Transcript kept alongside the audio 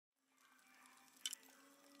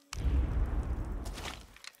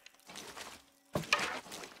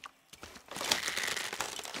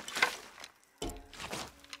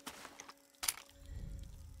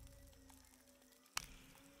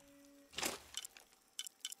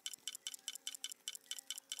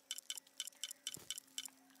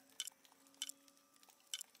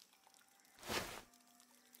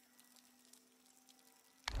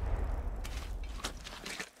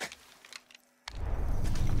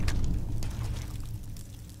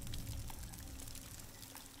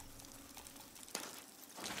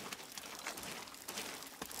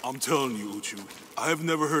I'm telling you, Uchu, I have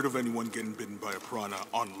never heard of anyone getting bitten by a piranha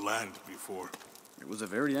on land before. It was a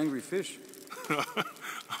very angry fish.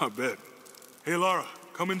 I bet. Hey, Lara,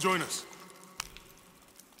 come and join us.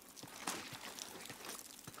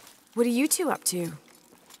 What are you two up to?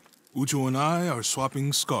 Uchu and I are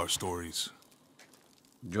swapping scar stories.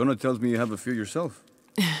 Jonah tells me you have a few yourself.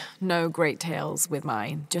 No great tales with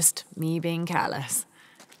mine, just me being careless.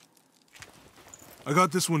 I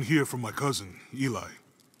got this one here from my cousin, Eli.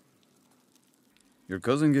 Your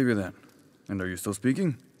cousin gave you that. And are you still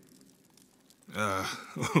speaking?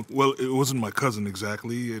 Well, it wasn't my cousin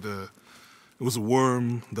exactly. It was a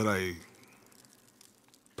worm that I...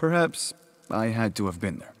 Perhaps I had to have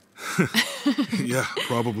been there. Yeah,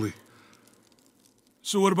 probably.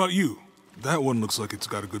 So what about you? That one looks like it's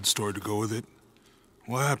got a good story to go with it.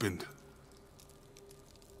 What happened?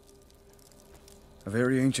 A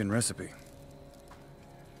very ancient recipe.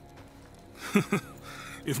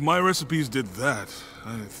 If my recipes did that,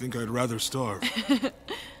 I think I'd rather starve.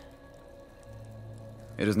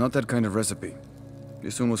 It is not that kind of recipe.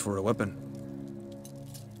 This one was for a weapon.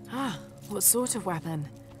 Ah, what sort of weapon?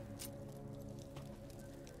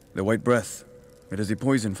 The White Breath. It is a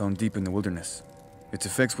poison found deep in the wilderness. Its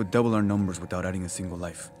effects would double our numbers without adding a single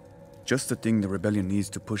life. Just the thing the rebellion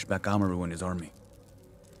needs to push back Amaru and his army.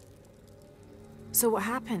 So what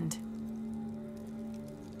happened?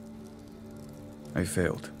 I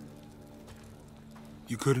failed.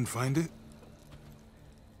 You couldn't find it?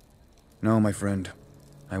 No, my friend.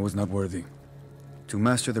 I was not worthy. To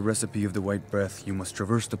master the recipe of the White Breath, you must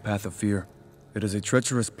traverse the path of fear. It is a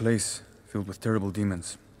treacherous place, filled with terrible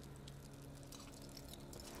demons.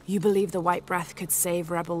 You believe the White Breath could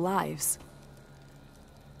save rebel lives?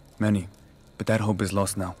 Many. But that hope is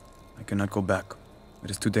lost now. I cannot go back.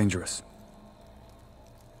 It is too dangerous.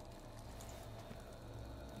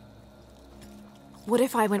 What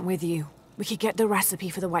if I went with you? We could get the recipe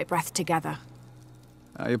for the White Breath together.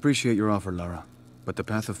 I appreciate your offer, Lara. But the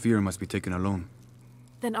path of fear must be taken alone.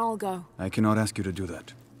 Then I'll go. I cannot ask you to do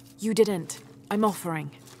that. You didn't. I'm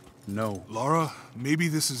offering. No. Lara, maybe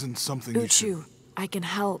this isn't something you should... Uchu, I can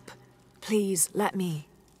help. Please, let me.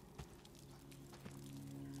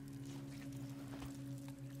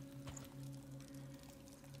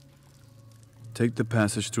 Take the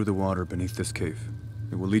passage through the water beneath this cave.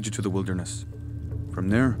 It will lead you to the wilderness. From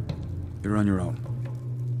there, you're on your own.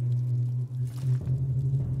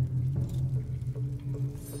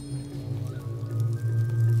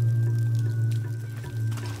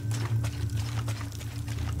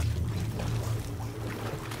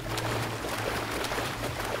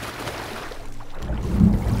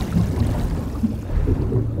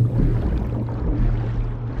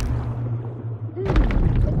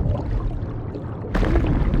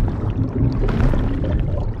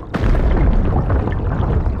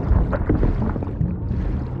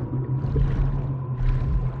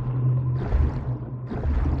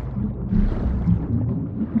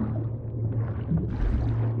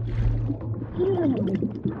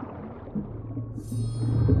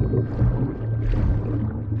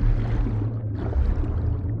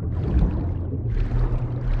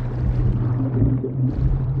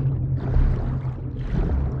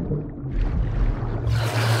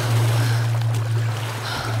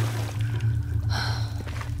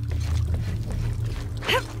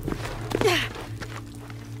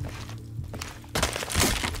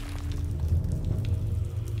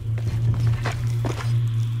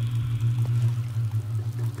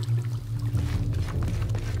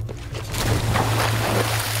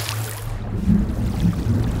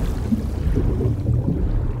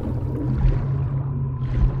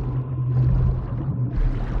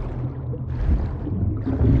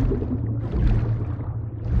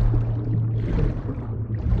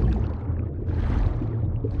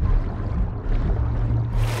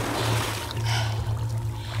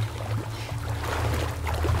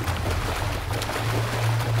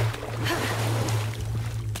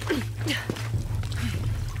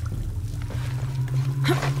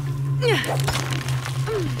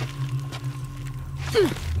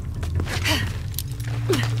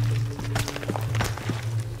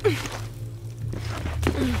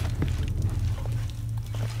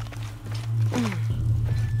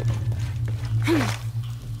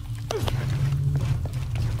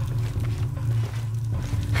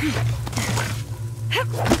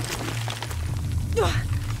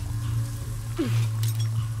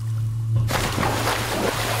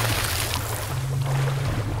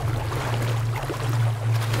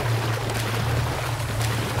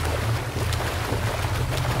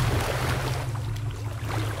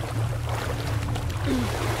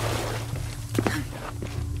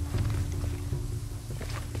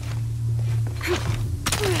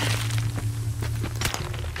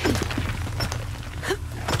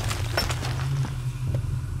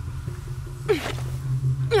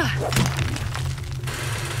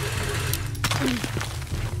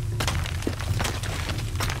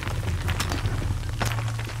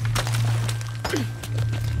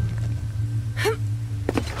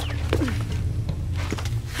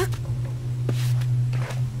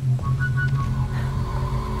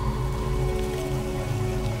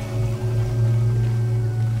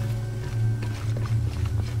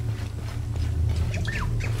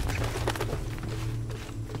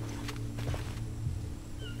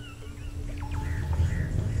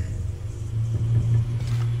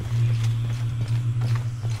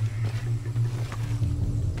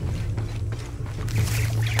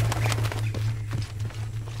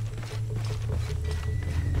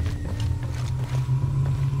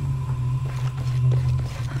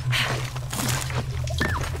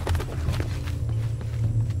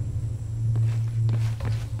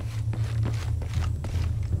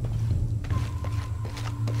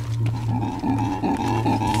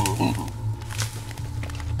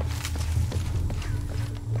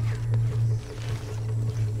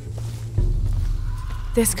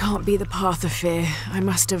 This can't be the path of fear. I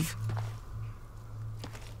must have...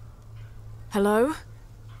 Hello?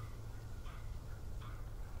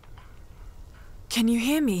 Can you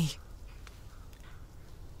hear me?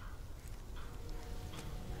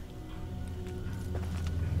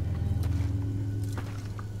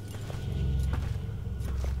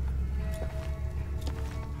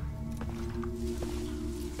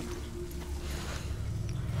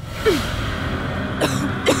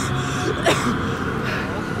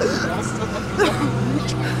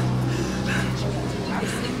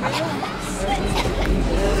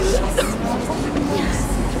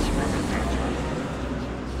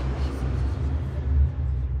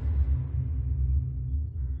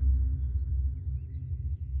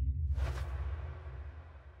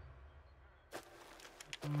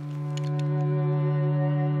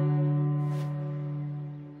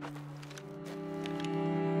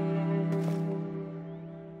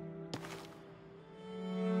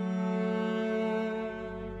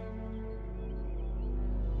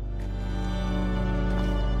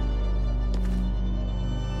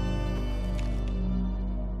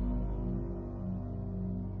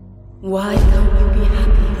 Why can't you be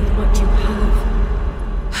happy with what you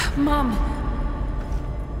have? Mum!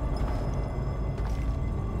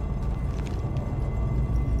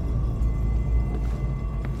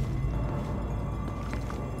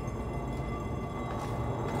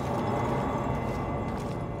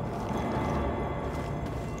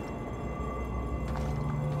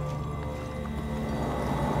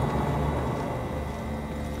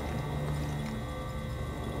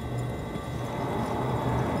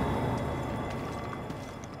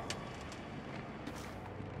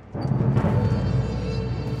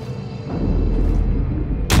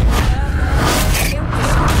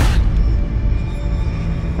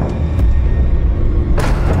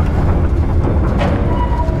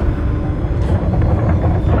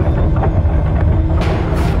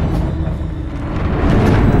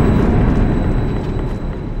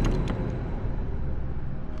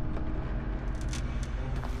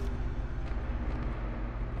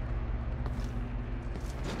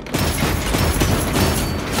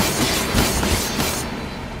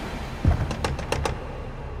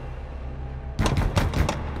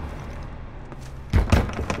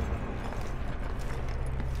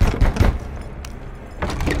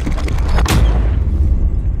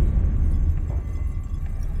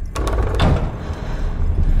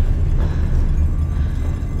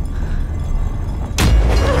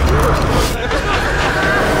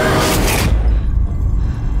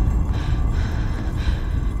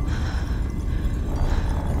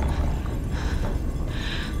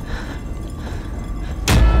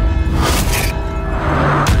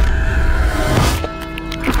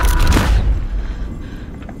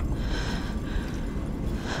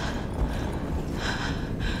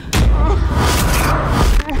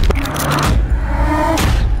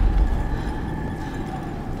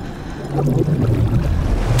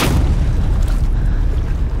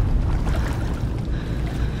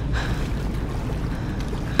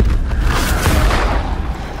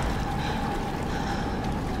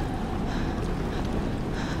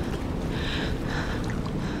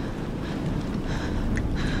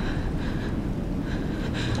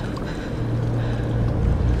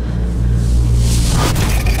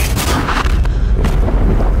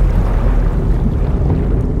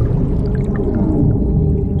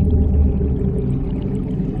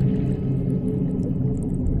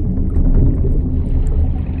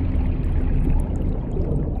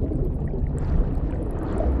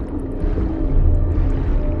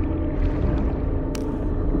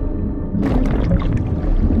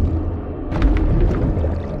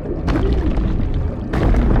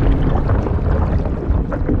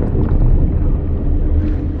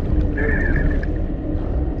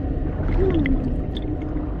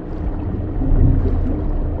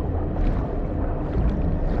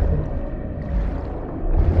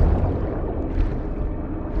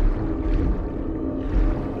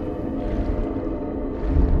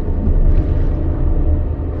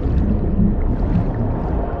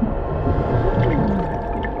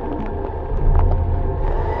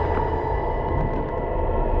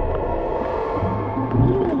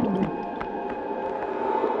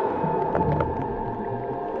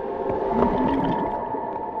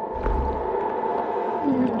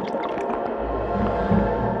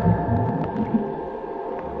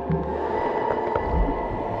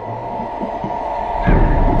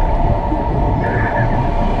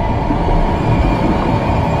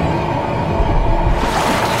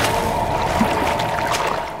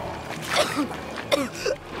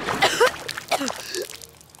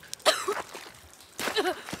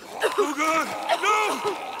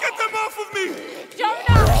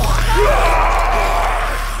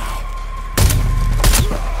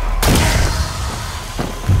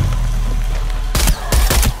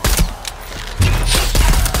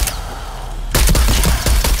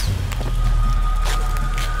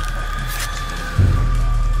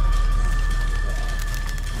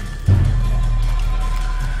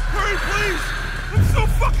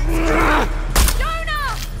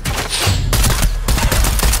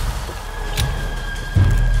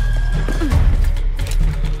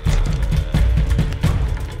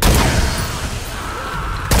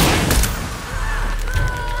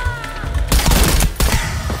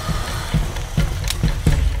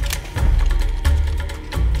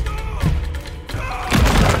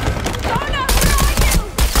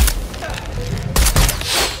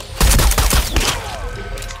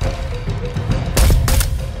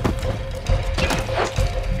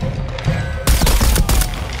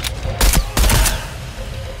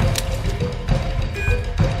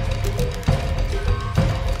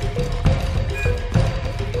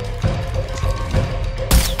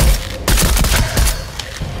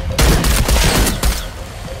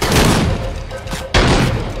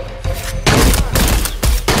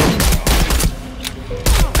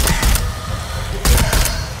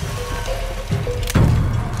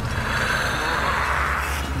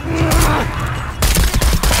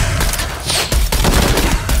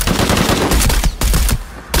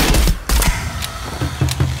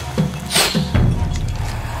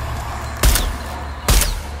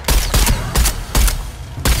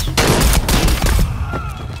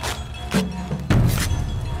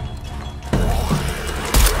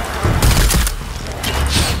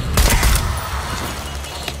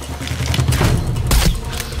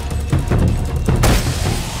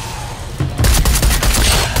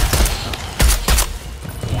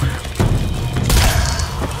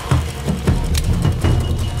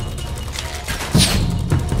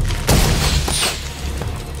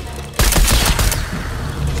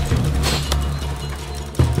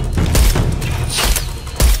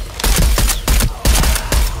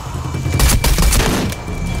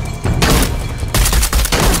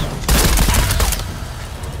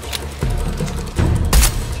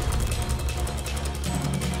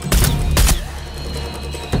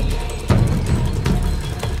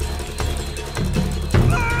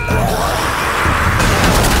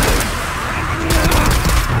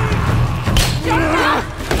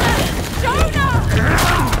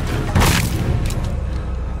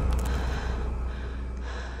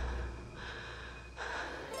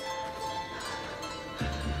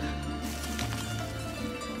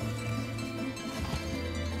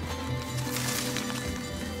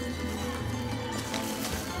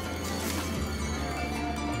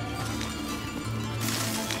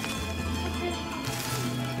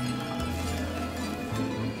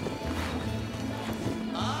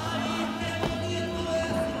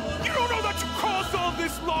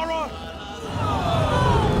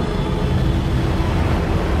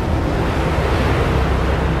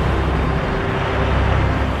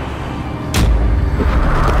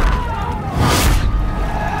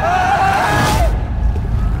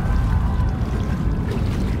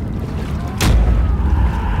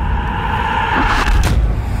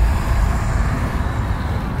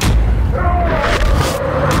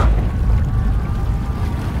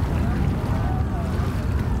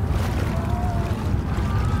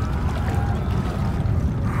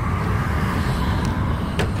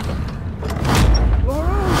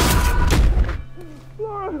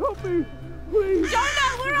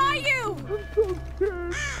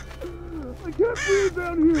 It's weird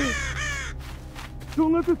down here.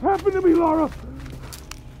 Don't let this happen to me, Lara.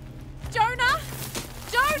 Jonah!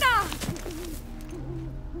 Jonah!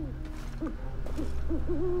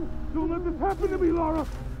 Don't let this happen to me, Lara.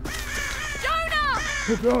 Jonah!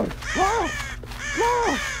 Oh, God. Lara!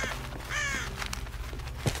 Lara!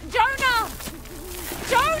 Jonah!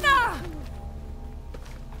 Jonah!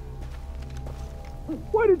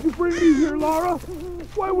 Why did you bring me here, Lara?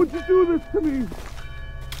 Why would you do this to me?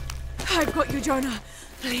 I've got you, Jonah.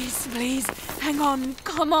 Please, please, hang on.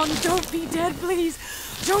 Come on, don't be dead, please.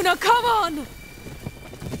 Jonah, come on!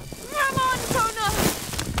 Come on, Jonah!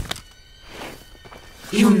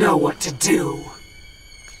 You know what to do.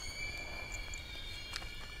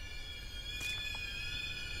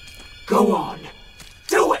 Go on.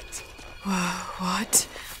 Do it! What?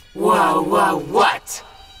 Whoa, what?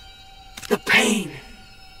 The pain.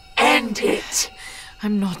 End it.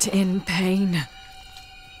 I'm not in pain.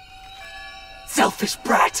 Selfish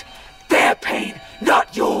brat. Their pain,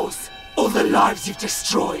 not yours. All the lives you've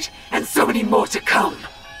destroyed, and so many more to come.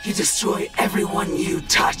 You destroy everyone you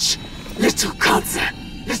touch. Little cancer,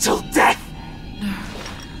 little death.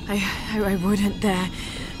 No, I wouldn't.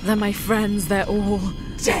 They're my friends. They're all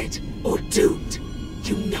dead or doomed.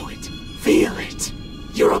 You know it. Feel it.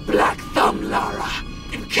 You're a black thumb, Lara.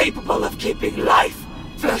 Incapable of keeping life.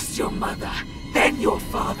 First your mother, then your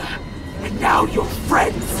father, and now your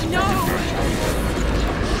friends. no.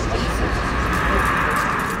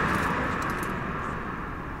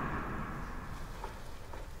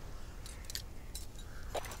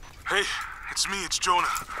 Hey, it's me, it's Jonah.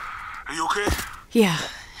 Are you okay? Yeah,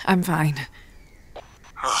 I'm fine.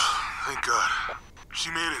 Oh, thank God. She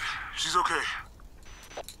made it. She's okay.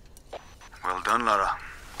 Well done, Lara.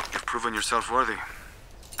 You've proven yourself worthy.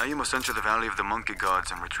 Now you must enter the Valley of the Monkey Gods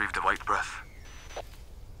and retrieve the White Breath.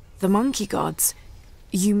 The monkey gods?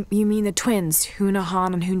 You mean the twins,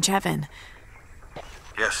 Hunahan and Hunchevin?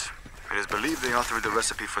 Yes. It is believed they authored the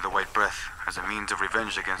recipe for the White Breath as a means of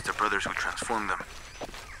revenge against the brothers who transformed them.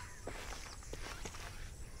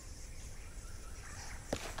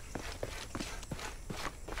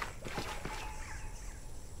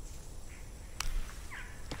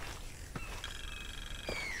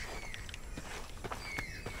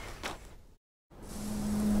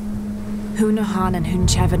 Hunahan and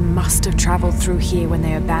Hunchevin must have traveled through here when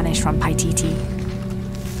they were banished from Paititi.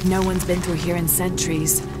 No one's been through here in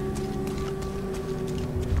centuries.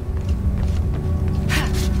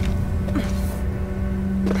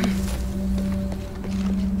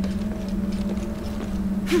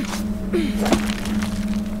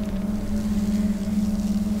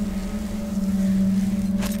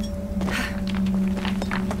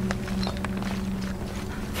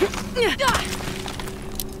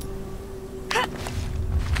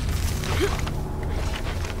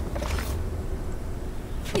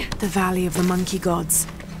 The Valley of the Monkey Gods.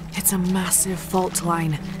 It's a massive fault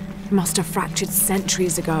line. It must have fractured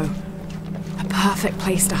centuries ago. A perfect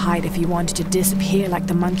place to hide if you wanted to disappear like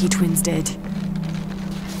the monkey twins did.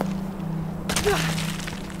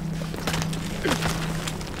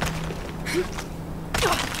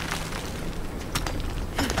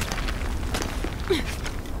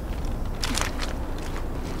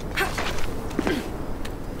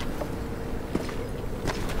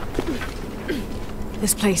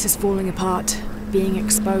 This place is falling apart, being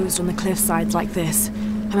exposed on the cliffsides like this.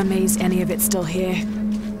 I'm amazed any of it's still here.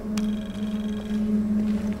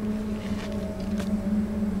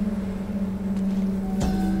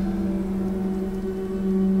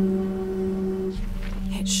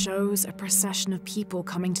 It shows a procession of people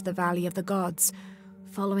coming to the Valley of the Gods,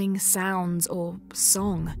 following sounds or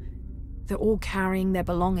song. They're all carrying their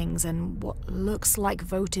belongings and what looks like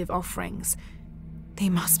votive offerings. They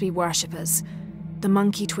must be worshippers. The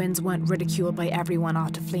monkey twins weren't ridiculed by everyone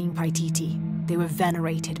after fleeing Paititi. They were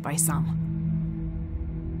venerated by some.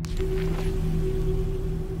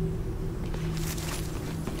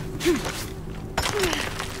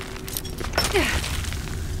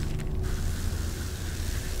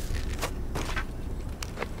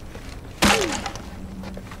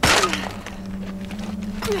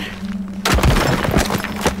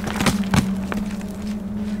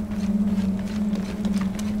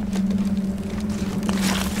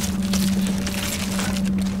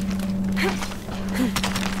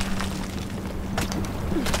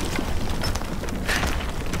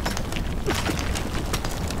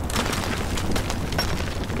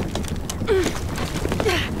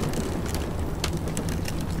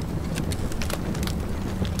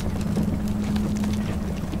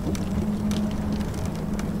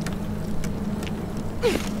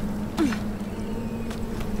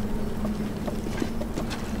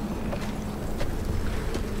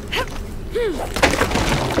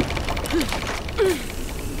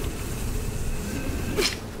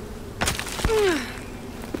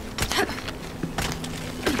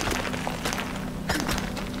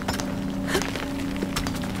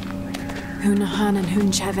 Hunahan and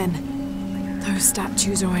Hunchevin. Those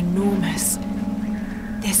statues are enormous.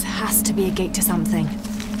 This has to be a gate to something.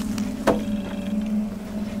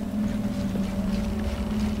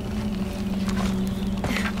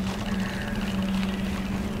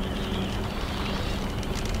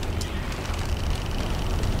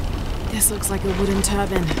 This looks like a wooden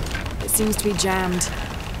turbine. It seems to be jammed.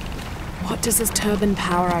 What does this turbine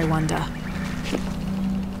power, I wonder?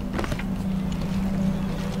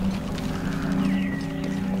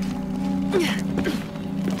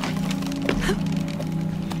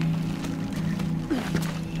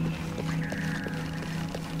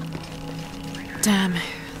 Damn,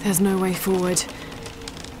 there's no way forward.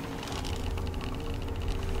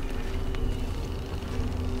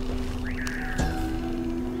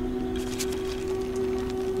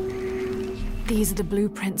 These are the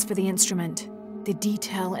blueprints for the instrument. The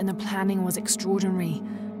detail in the planning was extraordinary.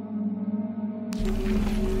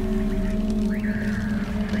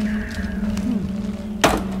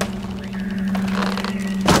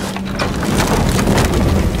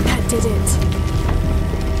 That did it.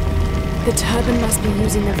 The turbine must be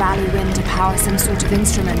using the valley wind to power some sort of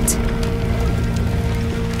instrument.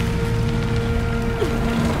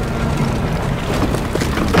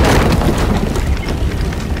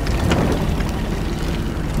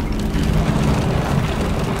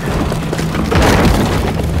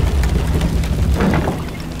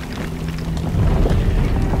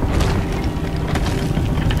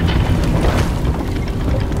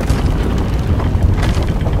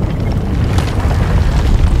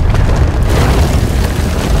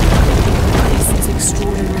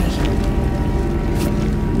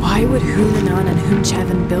 Why would Hunahan and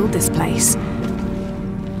Hunchevin build this place?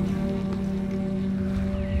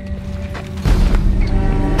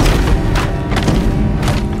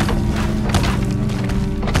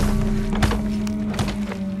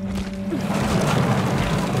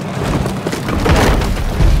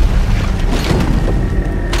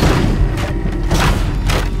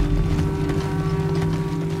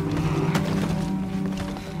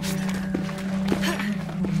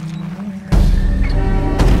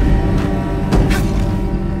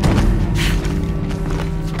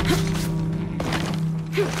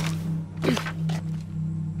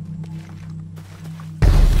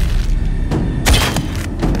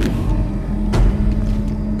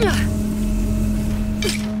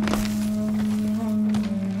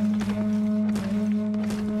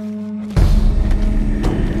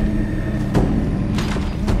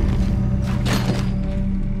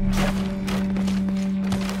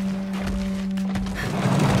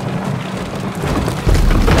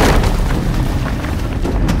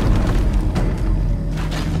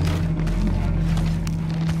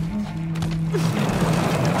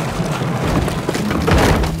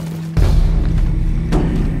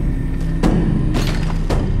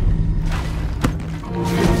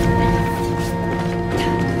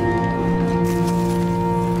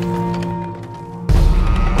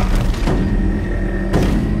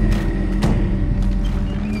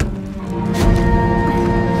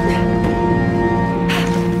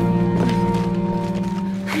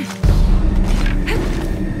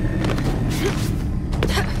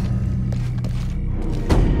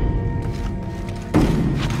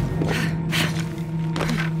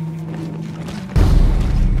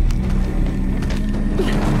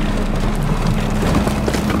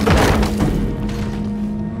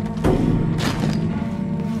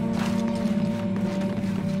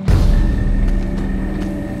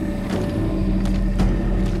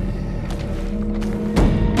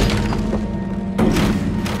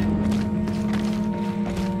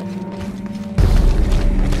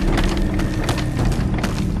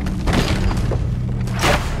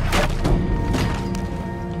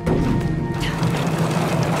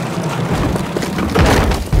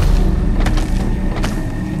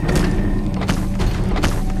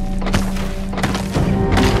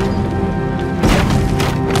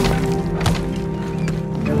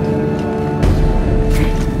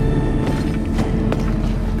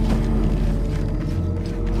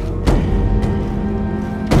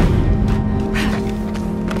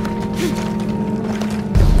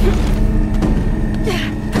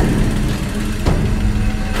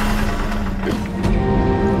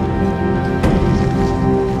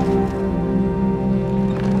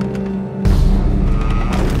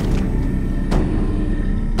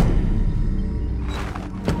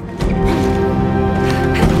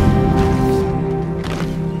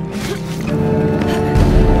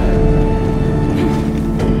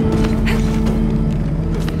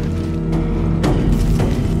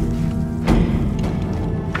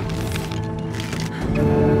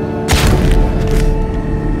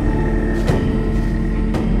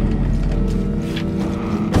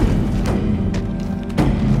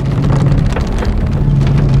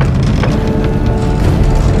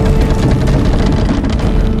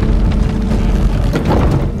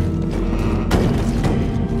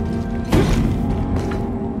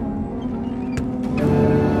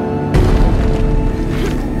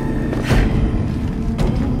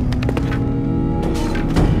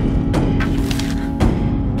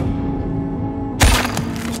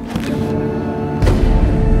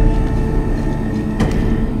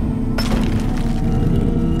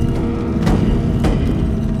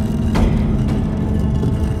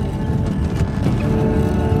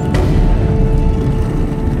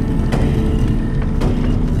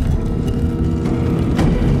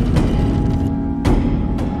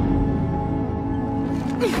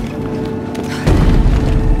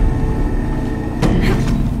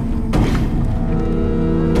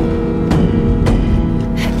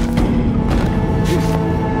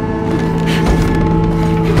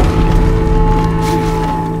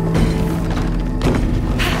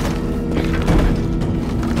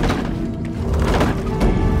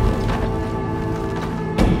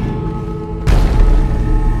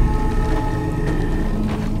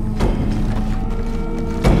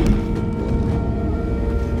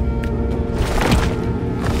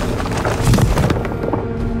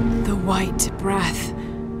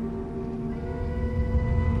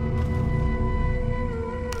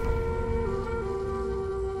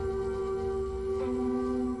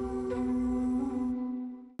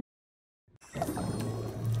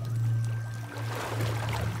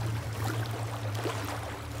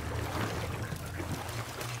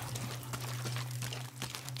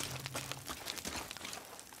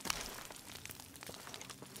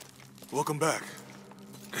 Welcome back.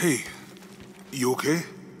 Hey, you okay?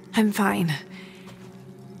 I'm fine.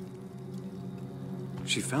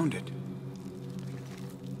 She found it.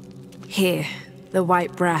 Here, the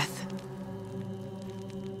white breath.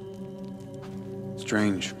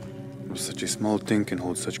 Strange. Such a small thing can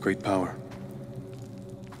hold such great power.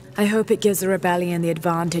 I hope it gives the rebellion the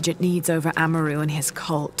advantage it needs over Amaru and his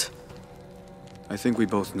cult. I think we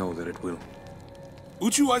both know that it will.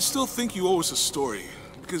 Uchu, I still think you owe us a story,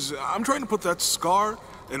 because I'm trying to put that scar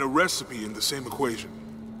and a recipe in the same equation.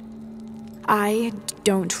 I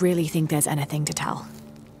don't really think there's anything to tell.